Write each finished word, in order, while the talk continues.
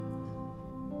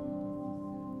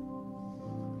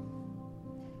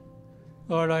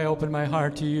Lord, I open my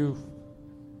heart to you,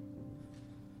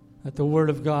 that the Word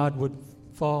of God would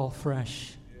fall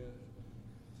fresh.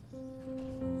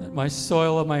 That my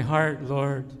soil of my heart,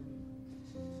 Lord,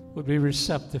 would be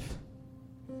receptive.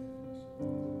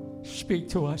 Speak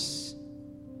to us.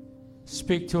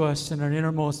 Speak to us in our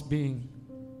innermost being.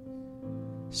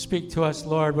 Speak to us,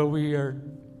 Lord, where we are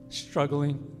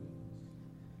struggling.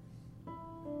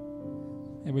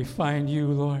 And we find you,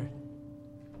 Lord.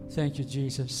 Thank you,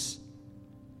 Jesus.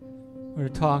 We're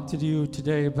going to talk to you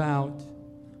today about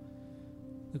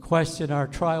the question, are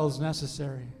trials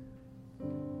necessary?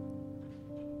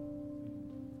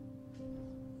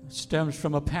 It stems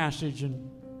from a passage in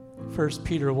 1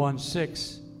 Peter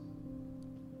 1:6.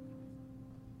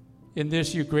 In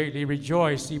this you greatly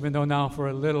rejoice, even though now for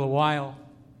a little while,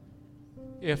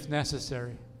 if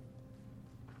necessary,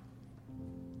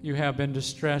 you have been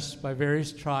distressed by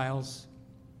various trials,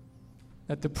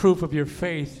 that the proof of your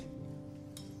faith,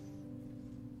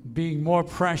 being more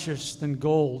precious than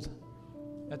gold,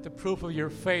 that the proof of your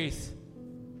faith,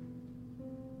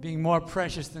 being more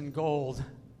precious than gold,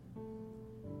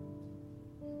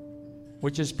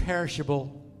 which is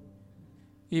perishable,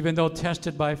 even though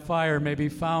tested by fire, may be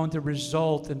found to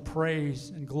result in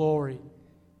praise and glory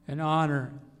and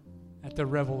honor at the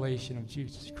revelation of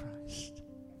Jesus Christ.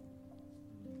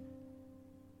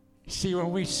 See,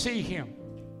 when we see him,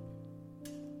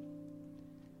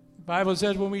 the Bible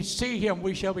says when we see him,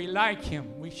 we shall be like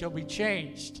him. We shall be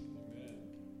changed.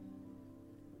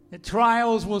 The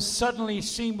trials will suddenly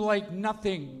seem like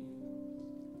nothing,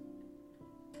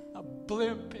 a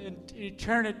blip in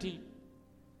eternity.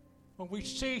 When we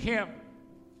see him,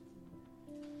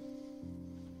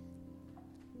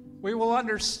 we will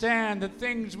understand the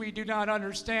things we do not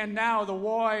understand now, the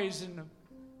whys and the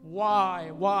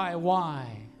why.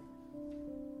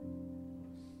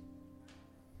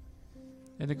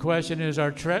 And the question is,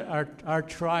 our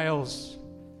trials,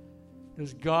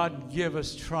 does God give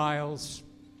us trials?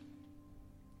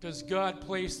 Does God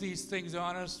place these things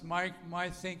on us? My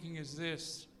thinking is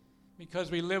this: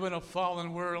 because we live in a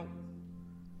fallen world,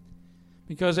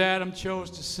 because Adam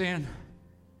chose to sin,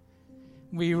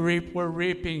 we're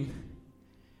reaping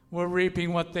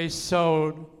what they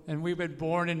sowed, and we've been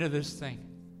born into this thing.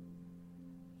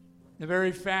 The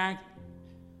very fact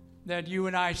that you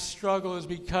and I struggle is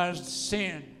because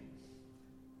sin.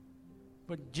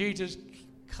 But Jesus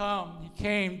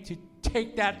came to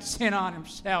take that sin on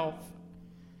himself,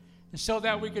 and so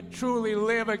that we could truly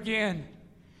live again,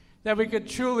 that we could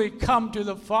truly come to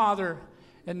the Father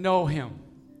and know him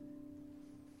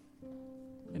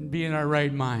and be in our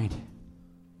right mind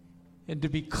and to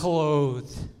be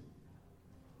clothed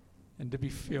and to be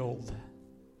filled.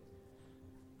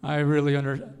 I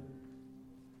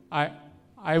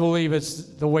believe it's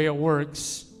the way it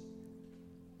works.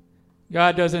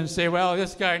 God doesn't say, well,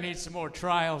 this guy needs some more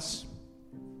trials.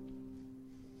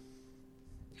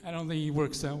 I don't think he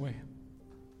works that way.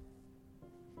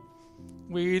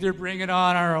 We either bring it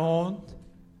on our own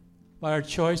by our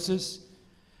choices,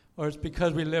 or it's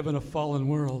because we live in a fallen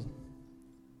world.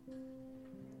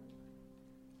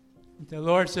 The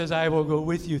Lord says, I will go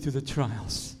with you through the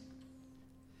trials.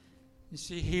 You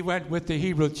see, he went with the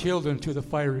Hebrew children to the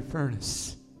fiery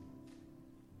furnace.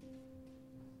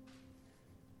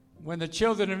 When the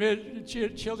children of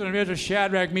Israel,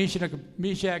 Shadrach,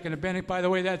 Meshach, and Abednego, by the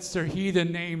way, that's their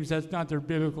heathen names, that's not their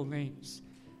biblical names.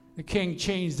 The king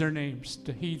changed their names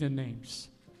to heathen names.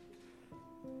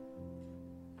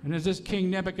 And as this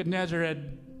King Nebuchadnezzar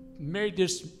had made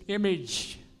this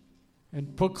image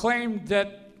and proclaimed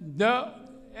that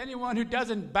anyone who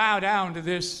doesn't bow down to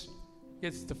this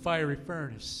gets the fiery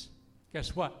furnace,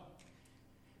 guess what?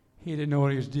 He didn't know what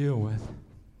he was dealing with.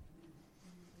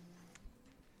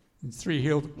 And 3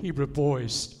 Hebrew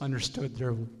boys understood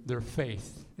their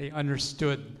faith. They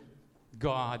understood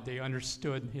God. They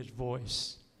understood his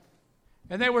voice.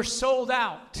 And they were sold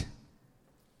out.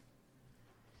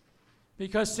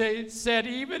 Because they said,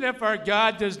 even if our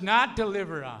God does not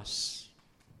deliver us,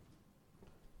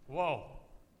 whoa.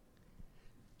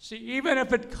 See, even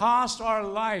if it costs our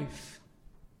life.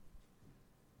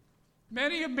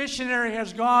 Many a missionary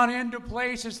has gone into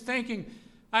places thinking,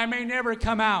 I may never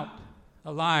come out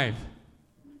alive,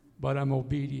 but I'm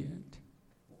obedient.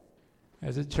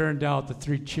 As it turned out, the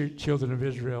 3 children of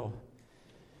Israel,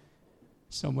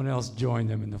 someone else joined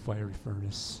them in the fiery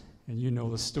furnace. And you know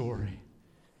the story.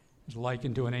 It's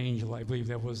likened to an angel. I believe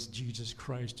that was Jesus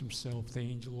Christ himself, the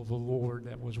angel of the Lord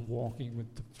that was walking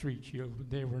with the 3 children.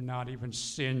 They were not even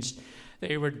singed.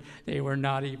 There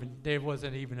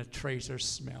wasn't even a trace or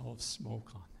smell of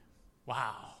smoke on them.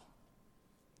 Wow.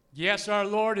 Yes, our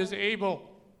Lord is able.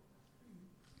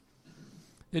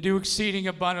 to do exceeding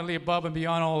abundantly above and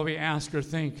beyond all that we ask or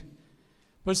think.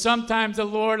 But sometimes the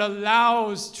Lord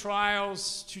allows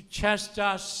trials to test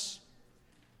us.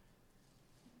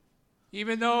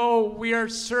 Even though we are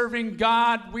serving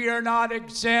God, we are not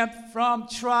exempt from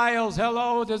trials.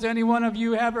 Hello, does any one of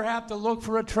you ever have to look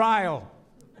for a trial?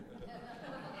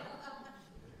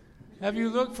 Have you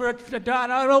looked for a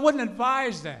trial? I wouldn't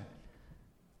advise that.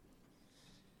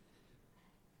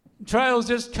 Trials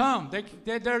just come.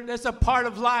 That's a part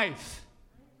of life.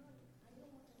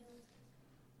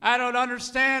 I don't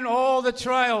understand all the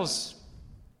trials,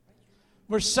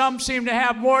 where some seem to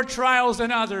have more trials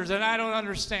than others, and I don't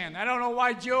understand. I don't know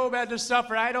why Job had to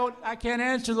suffer. I can't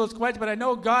answer those questions, but I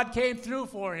know God came through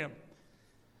for him.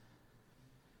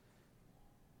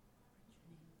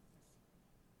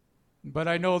 But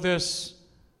I know this,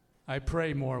 I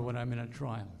pray more when I'm in a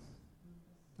trial.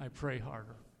 I pray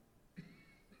harder.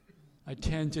 I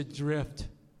tend to drift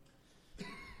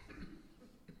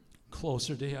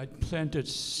closer to Him. I tend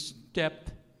to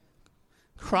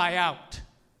cry out.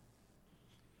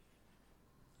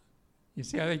 You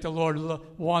see, I think the Lord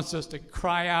wants us to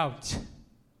cry out.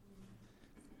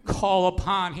 Call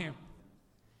upon Him.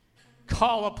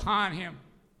 Call upon Him.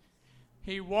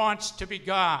 He wants to be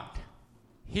God.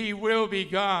 He will be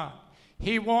God.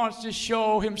 He wants to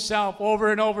show Himself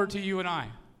over and over to you and I.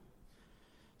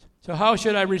 So how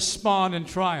should I respond in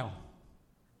trial?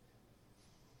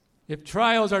 If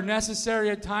trials are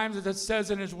necessary at times, as it says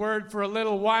in His Word, for a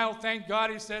little while, thank God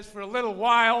He says for a little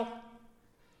while.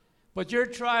 But your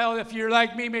trial, if you're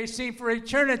like me, may seem for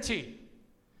eternity.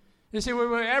 You see, will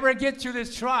we ever get through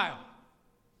this trial?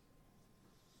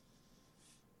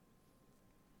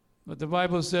 But the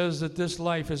Bible says that this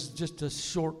life is just a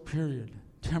short period,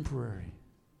 temporary.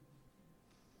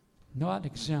 Not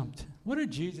exempt. What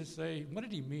did Jesus say? What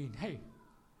did He mean? Hey,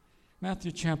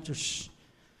 Matthew chapter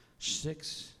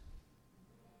 6.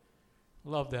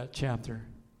 Love that chapter.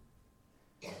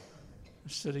 I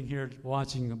was sitting here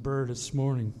watching a bird this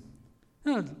morning.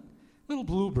 A little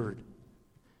bluebird.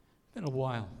 Been a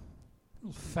while.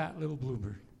 Little fat little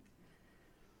bluebird.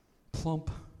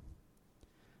 Plump.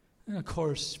 And of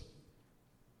course,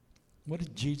 what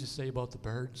did Jesus say about the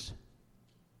birds?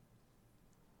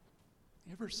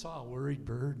 You ever saw a worried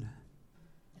bird?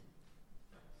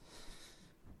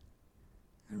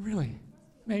 Really,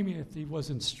 maybe if he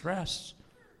wasn't stressed.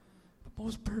 But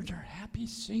those birds are happy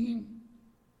singing,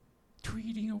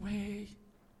 tweeting away.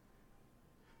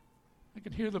 I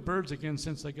can hear the birds again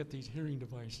since I get these hearing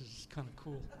devices. It's kind of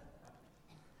cool.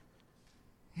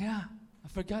 Yeah, I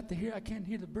forgot to hear. I can't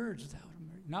hear the birds without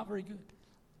them. Not very good.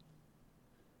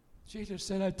 Jesus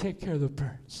said, I'd take care of the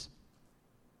birds.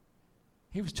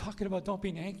 He was talking about don't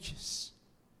be anxious.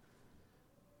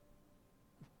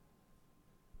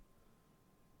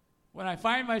 When I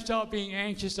find myself being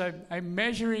anxious, I'm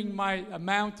measuring my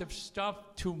amount of stuff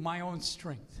to my own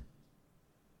strength.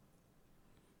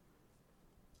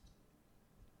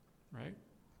 Right?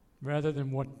 Rather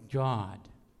than what God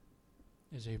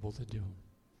is able to do.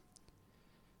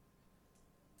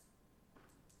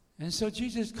 And so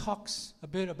Jesus talks a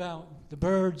bit about the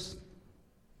birds,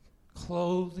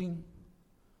 clothing,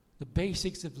 the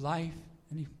basics of life,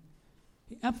 and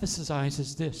he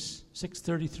emphasizes this,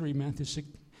 6:33, Matthew 6,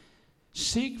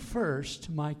 seek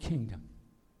first my kingdom.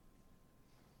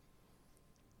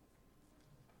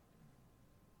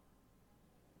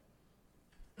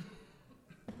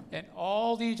 And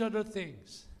all these other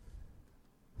things.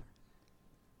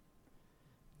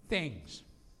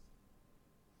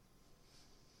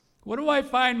 What do I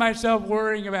find myself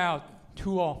worrying about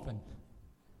too often?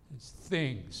 It's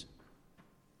things.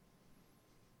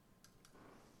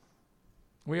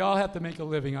 We all have to make a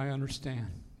living, I understand.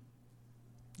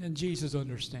 And Jesus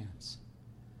understands.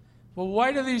 Well,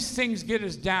 why do these things get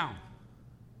us down?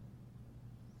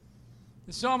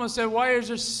 The psalmist said, why is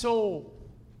your soul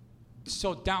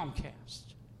so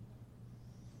downcast?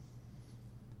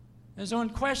 And so in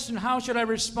question, how should I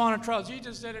respond to trials?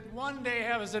 Jesus said it one day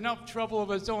has enough trouble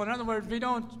of its own. In other words, we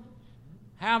don't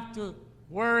have to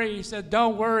worry. He said,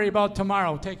 don't worry about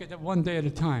tomorrow. Take it one day at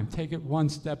a time. Take it one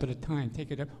step at a time.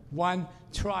 Take it one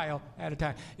trial at a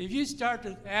time. If you start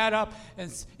to add up,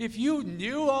 and if you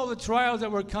knew all the trials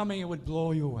that were coming, it would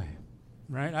blow you away.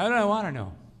 Right? I don't want to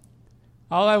know.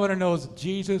 All I want to know is that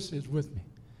Jesus is with me.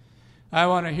 I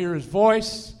want to hear His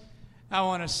voice. I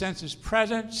want to sense His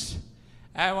presence.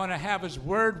 I want to have His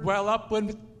word well up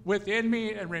within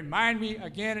me and remind me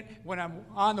again when I'm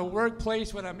on the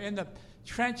workplace, when I'm in the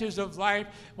trenches of life,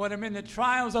 when I'm in the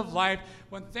trials of life,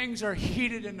 when things are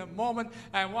heated in the moment,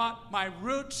 I want my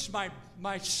roots,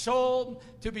 my soul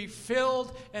to be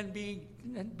filled and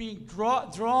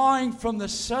drawing from the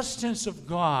sustenance of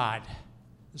God.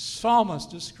 The psalmist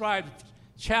described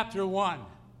chapter 1.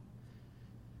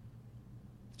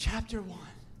 Chapter 1.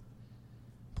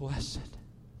 Blessed,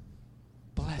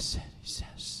 he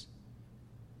says.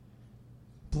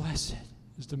 Blessed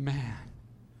is the man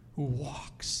who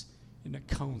walks in the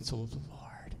counsel of the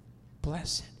Lord.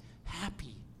 Blessed,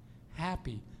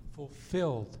 happy,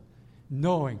 fulfilled,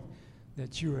 knowing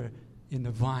that you are in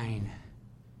the vine.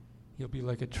 You'll be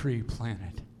like a tree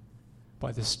planted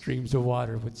by the streams of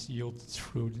water which yields its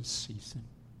fruit in season.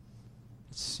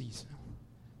 It's seasonal.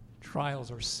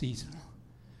 Trials are seasonal.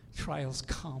 Trials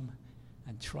come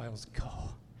and trials go.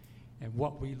 And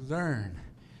what we learn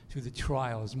through the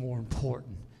trial is more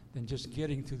important than just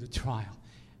getting through the trial.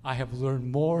 I have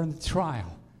learned more in the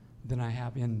trial than I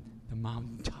have in the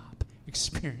mountaintop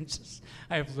experiences.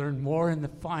 I have learned more in the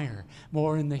fire,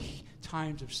 more in the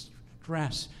times of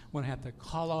stress when I have to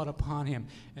call out upon Him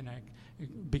and I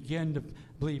begin to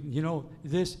believe,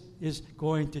 this is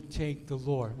going to take the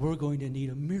Lord. We're going to need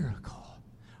a miracle.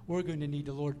 We're going to need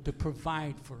the Lord to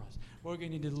provide for us. We're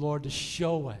going to need the Lord to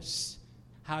show us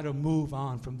how to move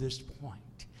on from this point.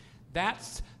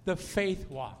 That's the faith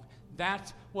walk.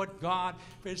 That's what God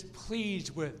is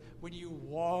pleased with when you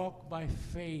walk by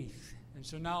faith. And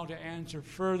so now to answer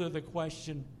further the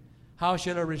question, how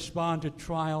should I respond to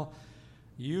trial?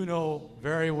 You know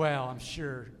very well, I'm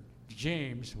sure,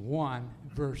 James 1,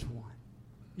 verse 1.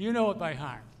 You know it by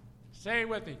heart. Say it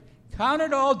with me. Count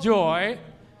it all joy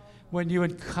when you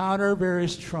encounter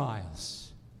various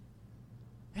trials.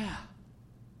 Yeah.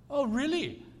 Oh,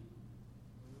 really?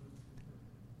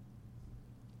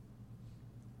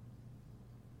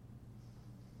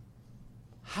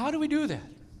 How do we do that?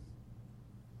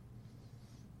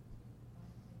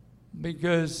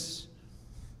 Because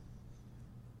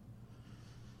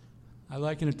I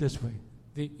liken it this way.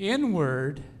 The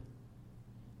inward,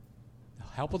 the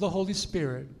help of the Holy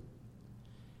Spirit,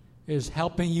 is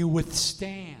helping you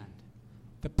withstand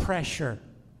the pressure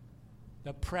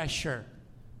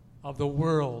of the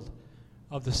world,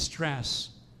 of the stress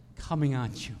coming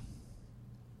on you.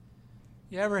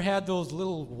 You ever had those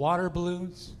little water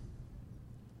balloons?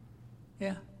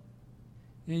 Yeah.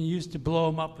 And you used to blow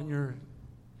them up when you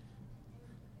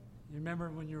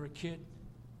remember when you were a kid?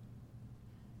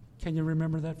 Can you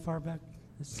remember that far back?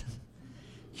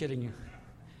 Kidding you.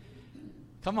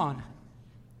 Come on.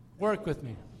 Work with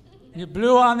me. You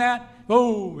blew on that,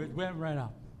 oh, it went right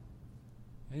up.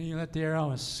 And then you let the air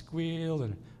out and squeal,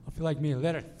 and if you're like me,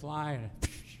 let it fly.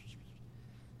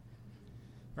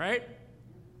 Right?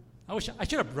 I should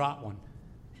have brought one.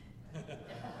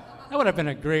 That would have been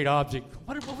a great object.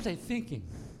 What was I thinking?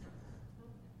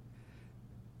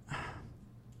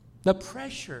 The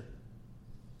pressure.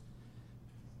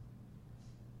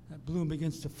 That balloon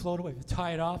begins to float away. If you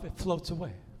tie it off, it floats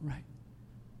away. Right?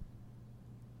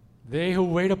 They who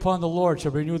wait upon the Lord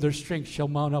shall renew their strength, shall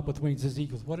mount up with wings as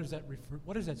eagles. What does that refer?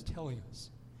 What is that telling us?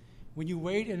 When you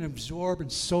wait and absorb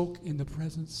and soak in the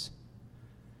presence,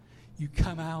 you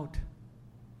come out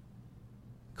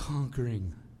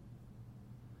conquering.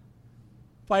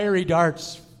 Fiery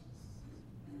darts,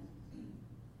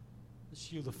 the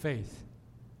shield of faith.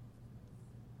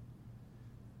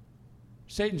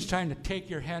 Satan's trying to take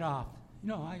your head off.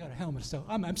 I got a helmet, so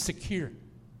I'm secure.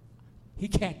 He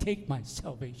can't take my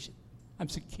salvation. I'm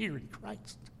secure in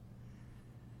Christ.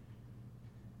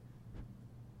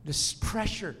 This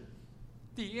pressure,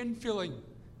 the infilling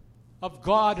of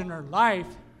God in our life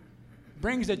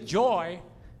brings a joy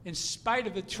in spite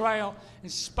of the trial, in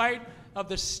spite of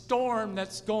the storm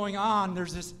that's going on.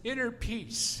 There's this inner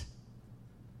peace.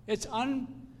 It's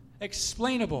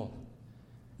unexplainable.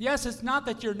 Yes, it's not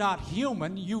that you're not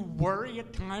human. You worry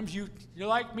at times. You're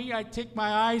like me. I take my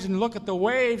eyes and look at the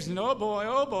waves, and oh boy,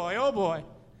 oh boy, oh boy.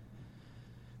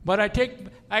 But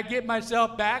I get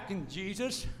myself back in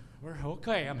Jesus. We're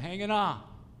okay. I'm hanging on.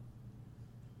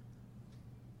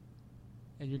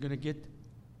 And you're going to get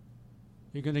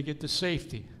the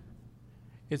safety.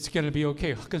 It's going to be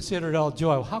okay. Consider it all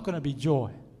joy. How can it be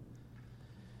joy?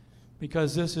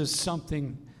 Because this is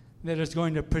something that is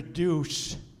going to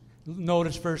produce.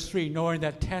 Notice verse 3, knowing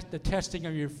that the testing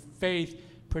of your faith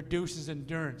produces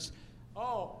endurance.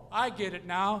 Oh, I get it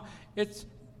now.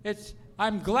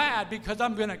 I'm glad because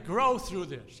I'm going to grow through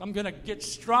this. I'm going to get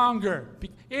stronger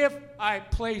if I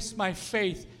place my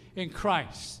faith in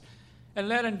Christ. And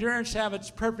let endurance have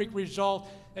its perfect result,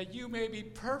 that you may be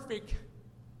perfect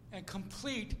and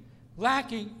complete,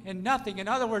 lacking in nothing. In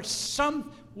other words,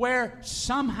 somewhere,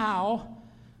 somehow,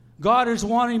 God is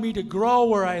wanting me to grow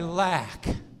where I lack.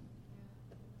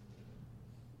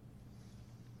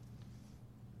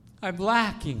 I'm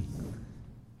lacking.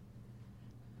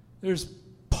 There's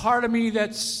part of me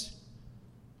that's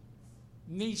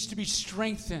needs to be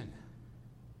strengthened.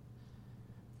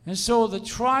 And so the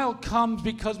trial comes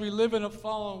because we live in a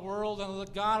fallen world,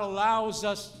 and God allows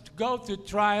us to go through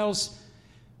trials,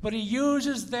 but He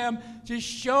uses them to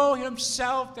show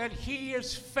Himself that He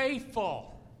is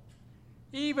faithful,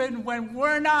 even when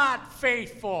we're not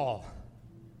faithful.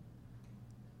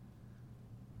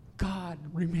 God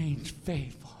remains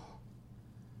faithful.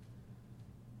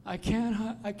 I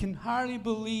can hardly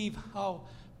believe how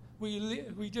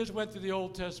we just went through the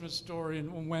Old Testament story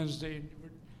on Wednesday.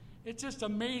 It's just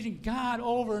amazing. God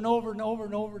over and over and over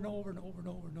and over and over and over and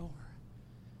over and over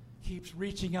keeps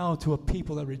reaching out to a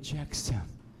people that rejects Him.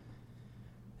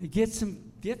 He gets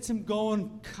him going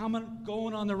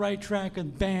on the right track,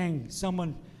 and bang,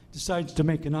 someone decides to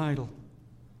make an idol.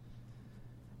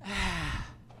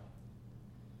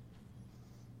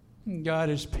 God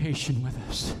is patient with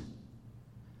us,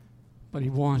 but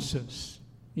He wants us.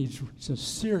 He's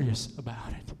serious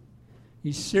about it.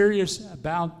 He's serious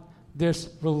about this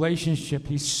relationship.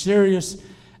 He's serious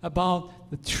about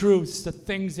the truths, the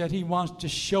things that He wants to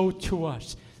show to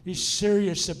us. He's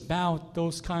serious about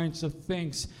those kinds of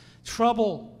things.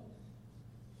 Trouble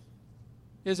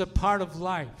is a part of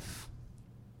life.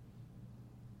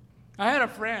 I had a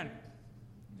friend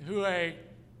who I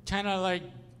kind of like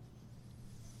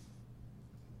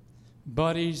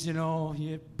buddies, he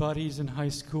had buddies in high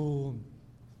school.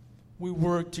 We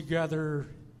worked together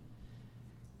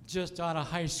just out of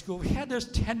high school. We had this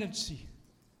tendency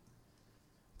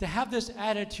to have this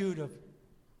attitude of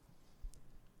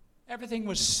everything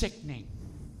was sickening.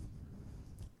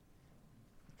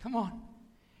 Come on.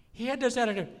 He had this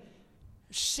attitude,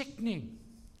 sickening.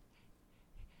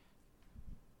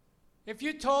 If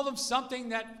you told him something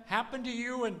that happened to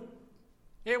you and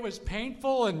it was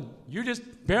painful and you just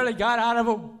barely got out of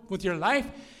it with your life,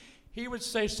 he would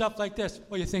say stuff like this: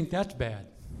 "Well, you think that's bad?"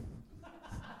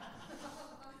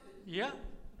 Yeah.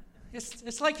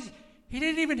 It's like he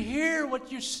didn't even hear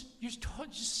what you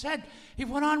said. He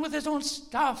went on with his own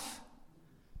stuff.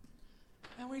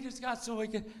 And we just got so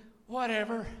wicked.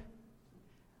 Whatever.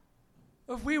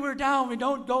 If we were down, we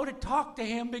don't go to talk to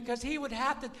him because he would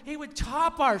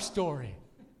top our story.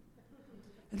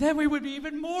 And then we would be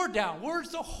even more down. Where's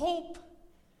the hope?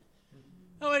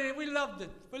 Oh, we loved it.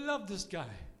 We loved this guy.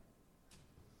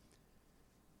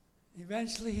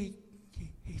 Eventually,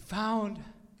 he found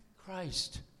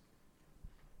Christ.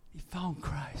 He found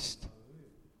Christ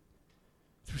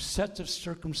through sets of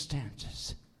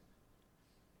circumstances.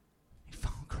 He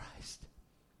found Christ.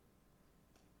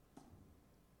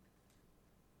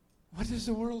 What does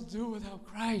the world do without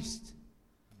Christ?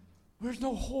 There's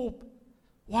no hope.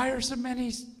 Why are so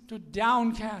many so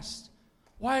downcast?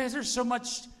 Why is there so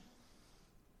much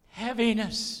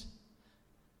heaviness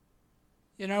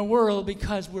in our world?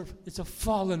 Because it's a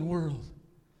fallen world.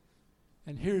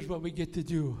 And here's what we get to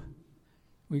do.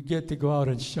 We get to go out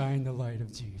and shine the light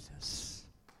of Jesus.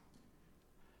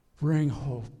 Bring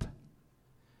hope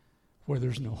where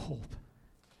there's no hope.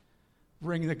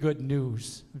 Bring the good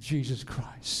news of Jesus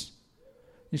Christ.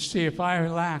 You see, if I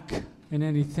lack in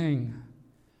anything,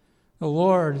 the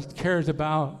Lord cares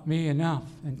about me enough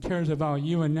and cares about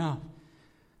you enough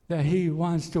that He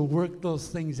wants to work those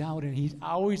things out, and He's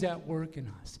always at work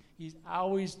in us. He's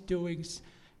always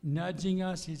nudging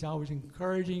us. He's always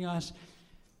encouraging us.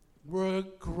 We're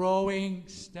growing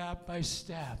step by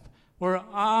step. We're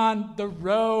on the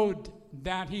road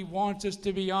that He wants us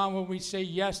to be on when we say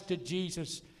yes to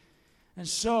Jesus. And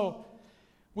so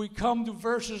we come to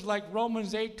verses like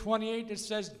Romans 8:28 that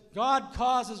says, God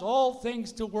causes all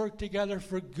things to work together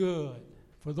for good,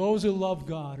 for those who love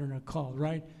God and are called,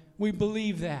 right? We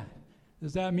believe that.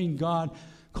 Does that mean God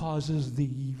causes the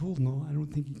evil? No, I don't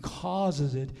think He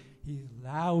causes it. He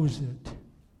allows it.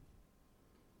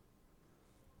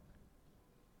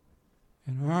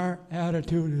 And our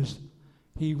attitude is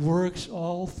He works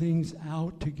all things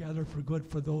out together for good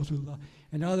for those who love.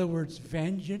 In other words,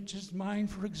 vengeance is mine,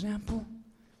 for example.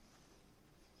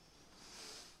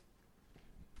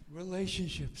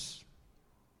 Relationships,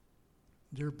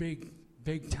 they're big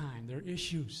time. There are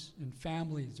issues in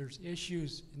families. There's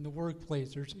issues in the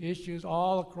workplace. There's issues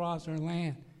all across our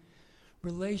land.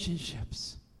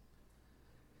 Relationships.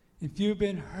 If you've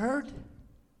been hurt,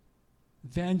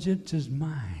 vengeance is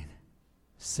mine,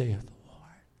 saith the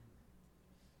Lord.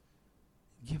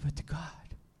 Give it to God.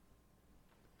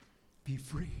 Be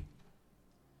free.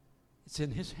 It's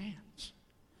in His hands.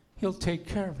 He'll take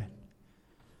care of it.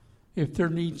 If there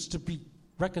needs to be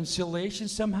reconciliation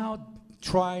somehow,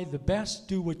 try the best,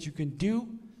 do what you can do.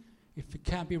 If it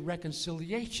can't be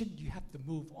reconciliation, you have to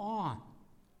move on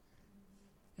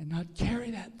and not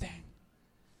carry that thing.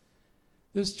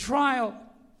 This trial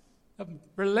of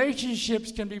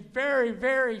relationships can be very,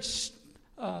 very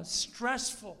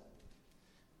stressful.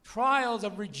 Trials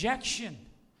of rejection.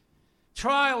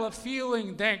 Trial of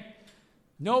feeling that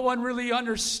no one really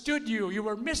understood you. You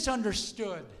were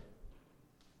misunderstood.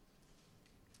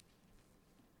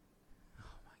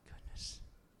 Oh, my goodness.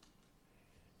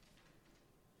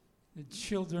 The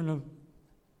children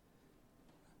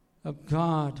of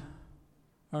God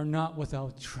are not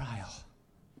without trial.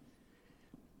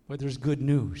 But there's good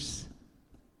news.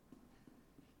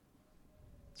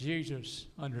 Jesus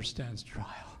understands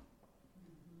trial.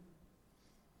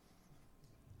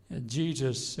 And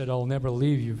Jesus said, I'll never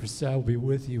leave you, for I will be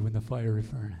with you in the fiery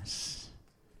furnace.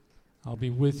 I'll be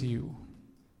with you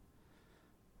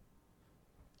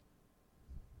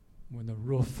when the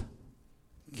roof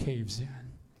caves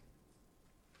in.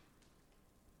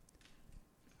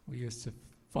 We used to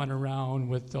fun around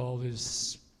with all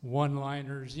these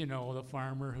one-liners, you know, the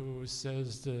farmer who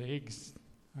says the eggs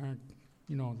aren't,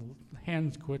 you know, the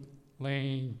hens quit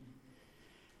laying,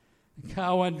 the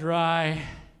cow went dry.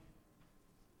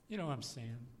 You know what I'm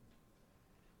saying.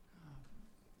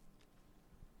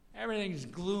 Everything's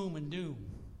gloom and doom.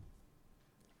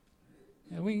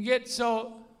 And we can get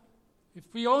so, if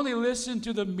we only listen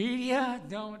to the media,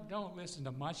 don't listen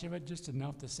to much of it, just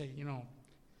enough to say, you know,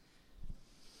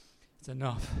 it's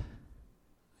enough.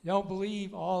 Don't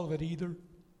believe all of it either.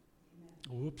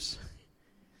 Whoops.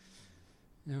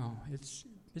 No, it's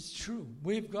true.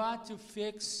 We've got to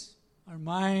fix our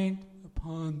mind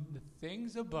upon the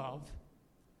things above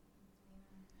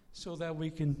so that we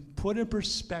can put in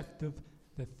perspective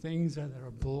the things that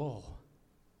are below.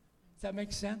 Does that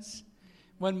make sense?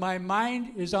 When my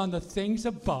mind is on the things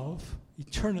above,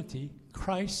 eternity,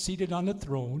 Christ seated on the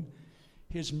throne,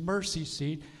 His mercy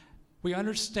seat, we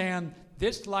understand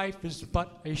this life is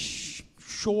but a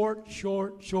short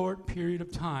period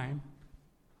of time.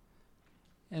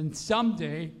 And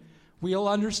someday we'll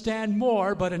understand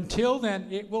more, but until then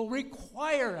it will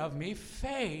require of me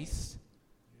faith.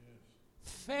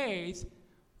 Faith,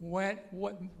 what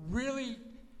really,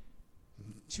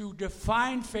 to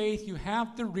define faith, you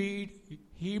have to read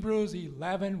Hebrews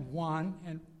 11:1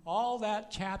 and all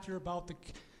that chapter about the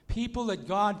people that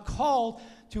God called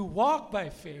to walk by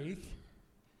faith.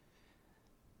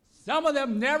 Some of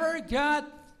them never got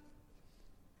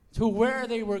to where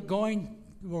they were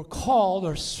called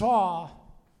or saw,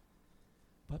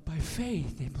 but by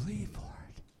faith they believed for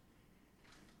it.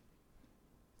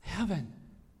 Heaven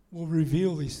will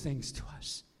reveal these things to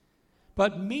us.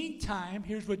 But meantime,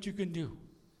 here's what you can do.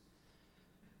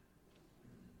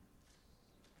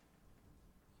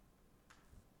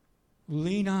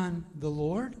 Lean on the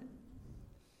Lord.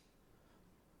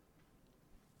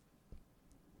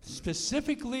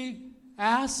 Specifically,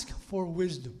 ask for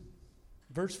wisdom.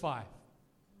 Verse 5,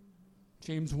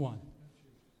 James 1.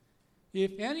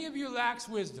 If any of you lacks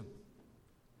wisdom,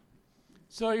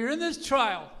 so you're in this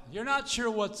trial, you're not sure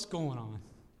what's going on,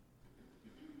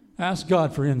 ask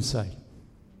God for insight.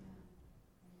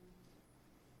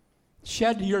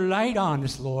 Shed your light on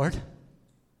us, Lord.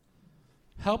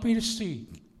 Help me to see.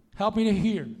 Help me to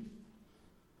hear.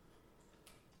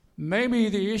 Maybe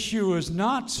the issue is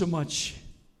not so much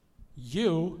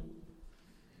you,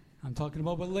 I'm talking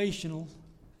about relational,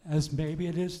 as maybe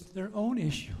it is their own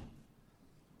issue.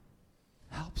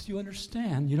 Helps you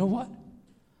understand, you know what?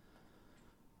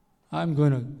 I'm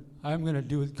gonna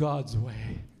do it God's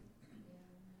way.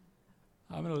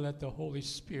 I'm going to let the Holy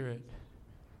Spirit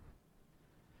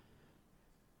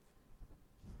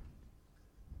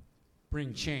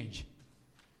bring change.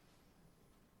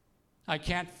 I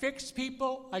can't fix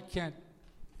people. I can't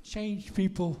change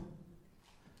people.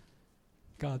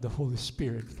 God, the Holy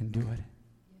Spirit can do it.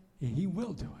 And He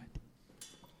will do it.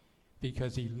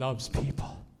 Because He loves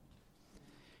people.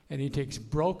 And He takes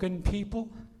broken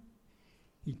people.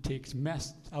 He takes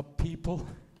messed up people.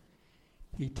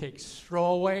 He takes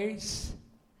throwaways.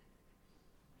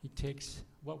 He takes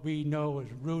what we know as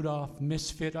Rudolph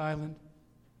Misfit Island.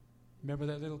 Remember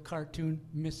that little cartoon,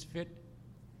 Misfit?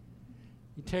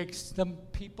 He takes them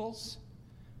peoples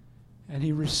and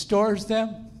He restores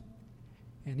them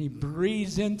and He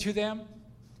breathes into them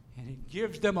and He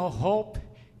gives them a hope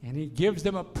and He gives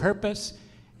them a purpose.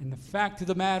 And the fact of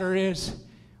the matter is,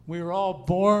 we were all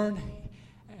born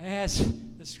as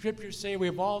The scriptures say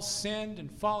we've all sinned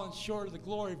and fallen short of the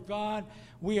glory of God.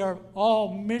 We are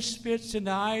all misfits in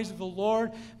the eyes of the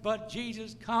Lord, but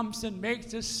Jesus comes and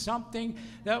makes us something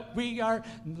that we are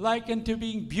likened to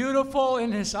being beautiful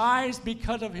in His eyes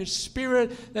because of His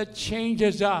Spirit that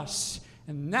changes us.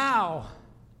 And now,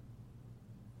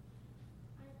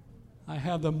 I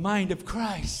have the mind of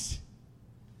Christ.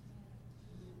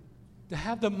 To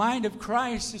have the mind of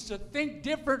Christ is to think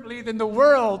differently than the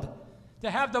world. To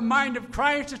have the mind of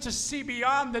Christ is to see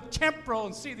beyond the temporal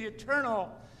and see the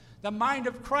eternal. The mind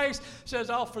of Christ says,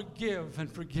 I'll forgive and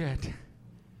forget,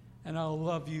 and I'll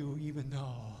love you even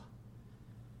though,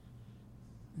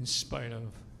 in spite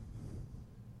of.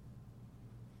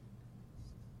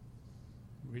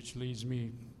 Which leads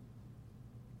me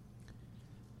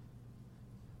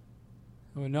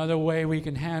to another way we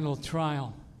can handle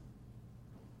trial.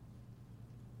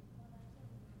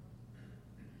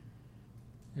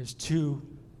 Is to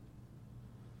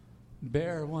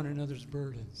bear one another's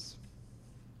burdens.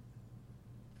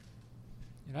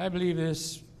 And I believe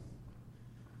this.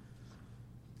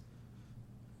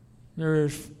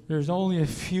 There's only a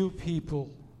few people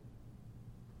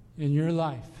in your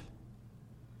life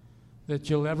that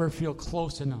you'll ever feel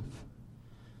close enough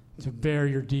to bear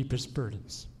your deepest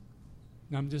burdens.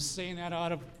 And I'm just saying that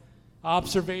out of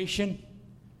observation,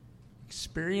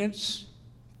 experience.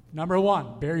 Number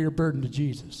one, bear your burden to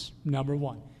Jesus. Number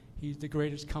one, He's the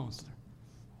greatest counselor.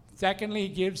 Secondly, He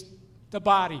gives the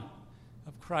body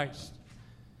of Christ.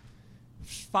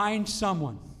 Find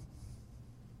someone,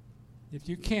 if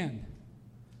you can,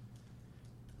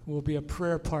 who will be a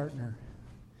prayer partner,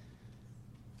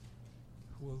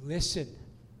 who will listen,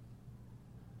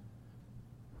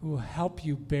 who will help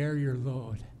you bear your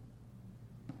load.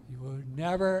 You were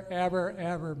never, ever,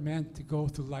 ever meant to go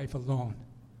through life alone,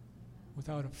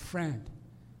 without a friend,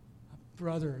 a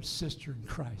brother or sister in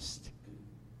Christ.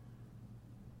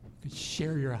 You can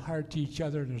share your heart to each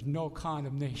other, and there's no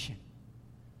condemnation.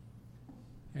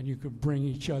 And you can bring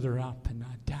each other up and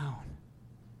not down.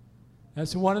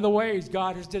 That's one of the ways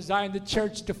God has designed the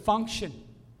church to function.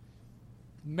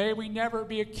 May we never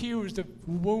be accused of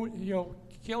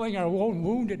killing our own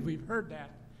wounded. We've heard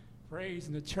that phrase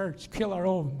in the church, kill our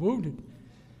own wounded.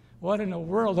 What in the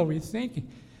world are we thinking?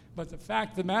 But the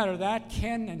fact of the matter, that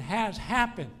can and has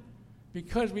happened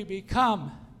because we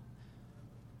become,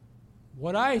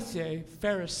 what I say,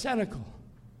 pharisaical,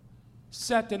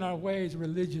 set in our ways,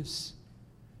 religious.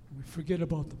 We forget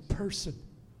about the person.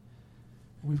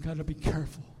 We've got to be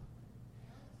careful.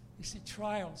 You see,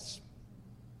 trials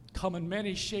come in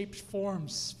many shapes,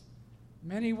 forms,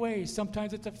 many ways.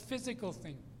 Sometimes it's a physical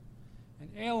thing. An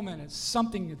ailment, it's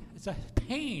something, it's a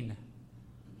pain.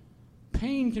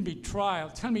 Pain can be trial.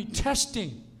 It can be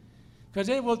testing, because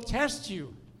it will test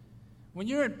you. When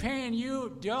you're in pain,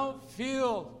 you don't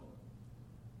feel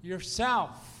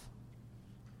yourself.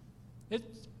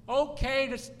 It's okay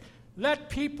to let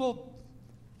people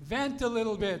vent a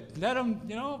little bit. Let them,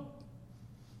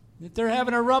 if they're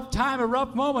having a rough time, a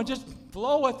rough moment, just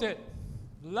flow with it.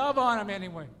 Love on them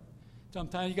anyway.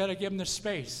 Sometimes you got to give them the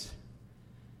space.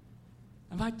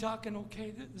 Am I talking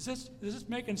okay? Is this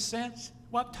making sense?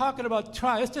 Well, I'm talking about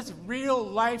trial. It's just real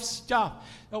life stuff.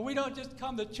 And we don't just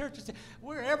come to church and say,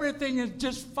 where everything is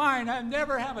just fine. I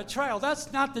never have a trial.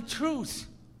 That's not the truth.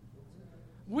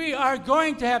 We are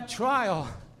going to have trial.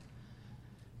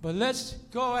 But let's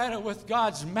go at it with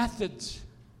God's methods.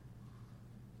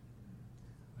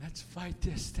 Let's fight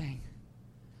this thing.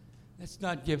 Let's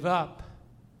not give up.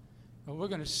 But we're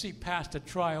going to see past the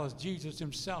trial as Jesus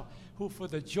Himself, who for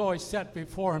the joy set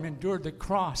before Him endured the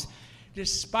cross,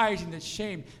 despising the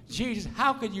shame. Jesus,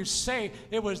 how could you say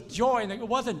it was joy? And it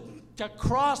wasn't. The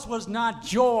cross was not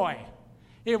joy.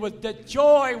 It was the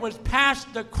joy was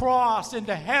past the cross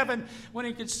into heaven when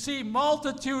He could see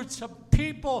multitudes of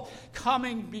people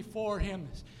coming before Him,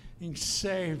 being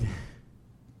saved.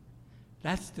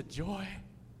 That's the joy.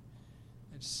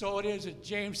 And so it is that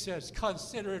James says,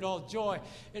 consider it all joy.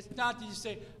 It's not that you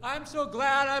say, I'm so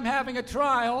glad I'm having a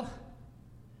trial.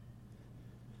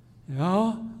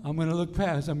 No, I'm going to look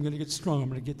past. I'm going to get strong. I'm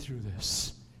going to get through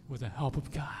this with the help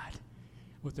of God,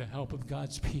 with the help of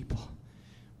God's people,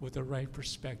 with the right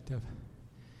perspective.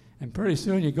 And pretty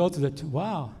soon you go to the,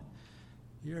 wow,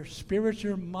 your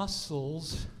spiritual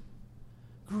muscles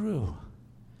grew.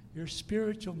 Your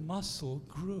spiritual muscle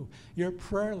grew. Your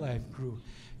prayer life grew.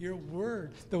 Your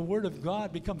word, the word of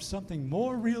God, becomes something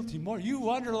more real to you. More, you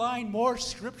underline more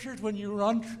scriptures when you're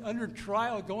under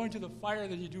trial, going to the fire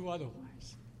than you do otherwise.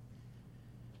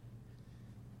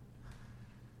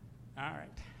 All right.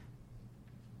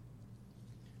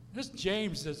 This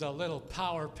James is a little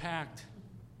power-packed.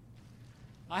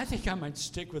 I think I might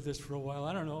stick with this for a while.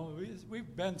 I don't know.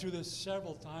 We've been through this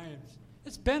several times.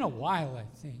 It's been a while, I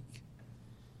think.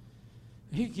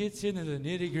 He gets into the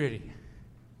nitty-gritty.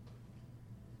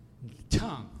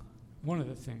 Tongue, one of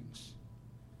the things.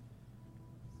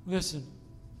 Listen,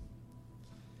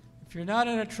 if you're not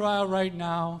in a trial right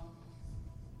now,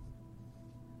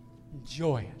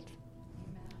 enjoy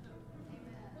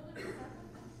it.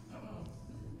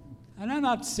 And I'm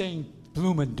not saying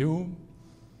gloom and doom.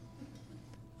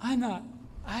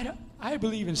 I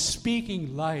believe in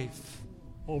speaking life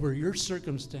over your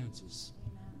circumstances.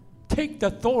 Take the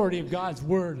authority of God's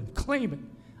word and claim it.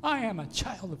 I am a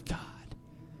child of God.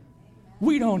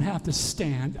 We don't have to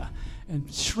stand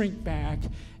and shrink back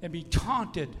and be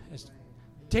taunted as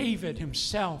David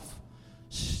himself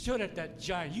stood at that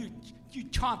giant. You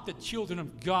taunt the children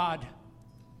of God.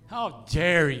 How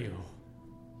dare you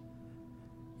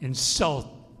insult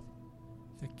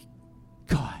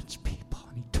God's people?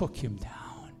 And he took him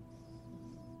down.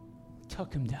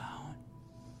 Took him down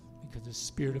because of the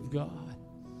Spirit of God.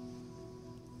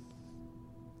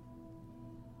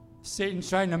 Satan's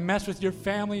trying to mess with your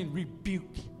family, and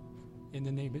rebuke in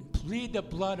the name of, plead the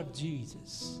blood of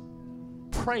Jesus.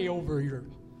 Pray over your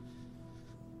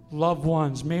loved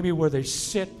ones, maybe where they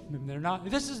sit and they're not.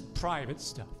 This is private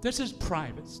stuff. This is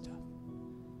private stuff.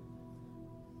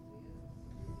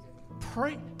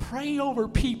 Pray over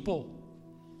people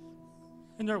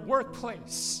in their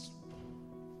workplace.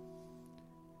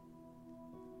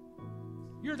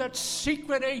 You're that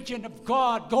secret agent of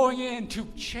God going in to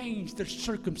change their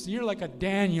circumstances. You're like a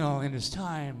Daniel in his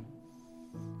time.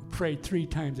 He prayed 3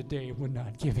 times a day and would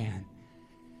not give in.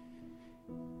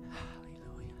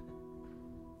 Hallelujah.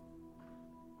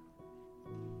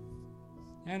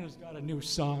 Anna's got a new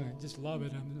song. I just love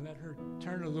it. I'm going to let her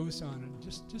turn her loose on it.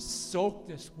 Just soak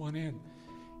this one in.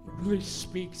 It really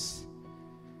speaks.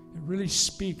 It really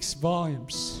speaks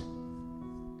volumes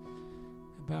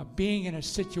about being in a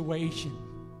situation.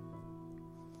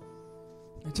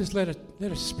 And just let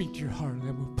it speak to your heart, and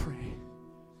then we'll pray.